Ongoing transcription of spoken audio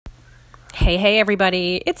Hey,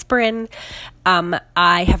 everybody. It's Bryn.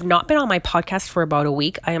 I have not been on my podcast for about a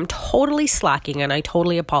week. I am totally slacking and I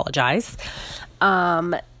totally apologize.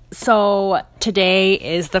 So today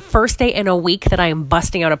is the first day in a week that I am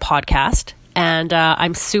busting out a podcast. And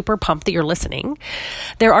I'm super pumped that you're listening.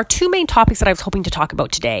 There are two main topics that I was hoping to talk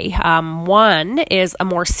about today. One is a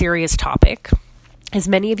more serious topic. As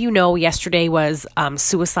many of you know, yesterday was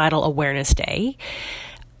Suicidal Awareness Day.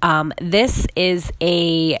 This is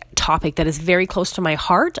a topic that is very close to my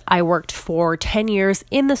heart. I worked for 10 years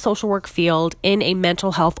in the social work field in a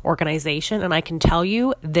mental health organization, and I can tell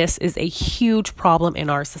you this is a huge problem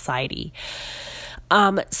in our society.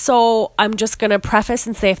 So I'm just going to preface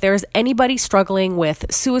and say if there's anybody struggling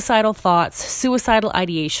with suicidal thoughts, suicidal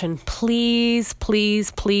ideation, please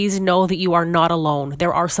know that you are not alone.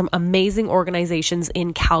 There are some amazing organizations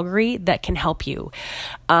in Calgary that can help you.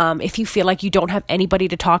 If you feel like you don't have anybody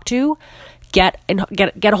to talk to, get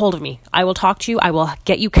a hold of me. I will talk to you. I will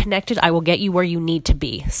get you connected. I will get you where you need to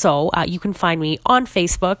be. So you can find me on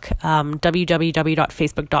Facebook,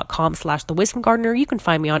 www.facebook.com/thewisdomgardener. You can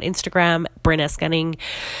find me on Instagram, Bryn S. Gunning,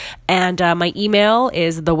 and my email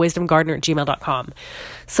is thewisdomgardener@gmail.com.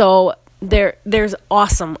 So there's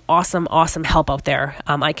awesome help out there.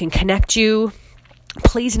 I can connect you.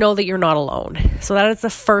 Please know that you're not alone. So that is the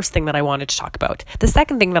first thing that I wanted to talk about. The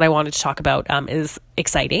second thing that I wanted to talk about is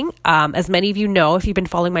exciting. As many of you know, if you've been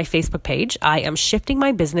following my Facebook page, I am shifting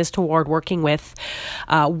my business toward working with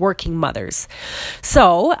working mothers.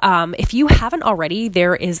 So if you haven't already,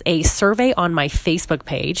 there is a survey on my Facebook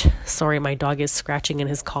page. Sorry, my dog is scratching and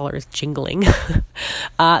his collar is jingling.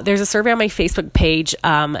 There's a survey on my Facebook page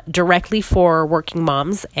directly for working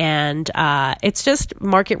moms, and it's just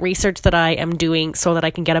market research that I am doing so that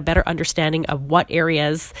I can get a better understanding of what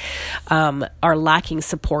areas are lacking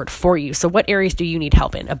support for you. So what areas do you need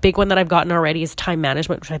help in? A big one that I've gotten already is time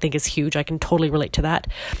management, which I think is huge. I can totally relate to that.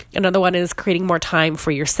 Another one is creating more time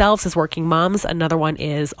for yourselves as working moms. Another one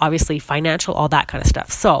is obviously financial, all that kind of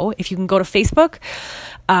stuff. So if you can go to Facebook,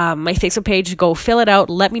 my Facebook page, go fill it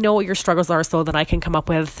out. Let me know what your struggles are so that I can come up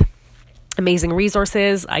with amazing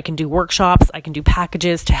resources. I can do workshops. I can do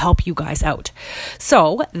packages to help you guys out.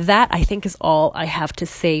 So that I think is all I have to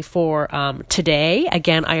say for today.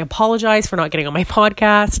 Again, I apologize for not getting on my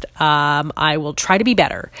podcast. I will try to be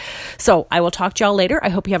better. So I will talk to y'all later. I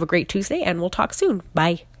hope you have a great Tuesday and we'll talk soon.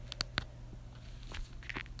 Bye.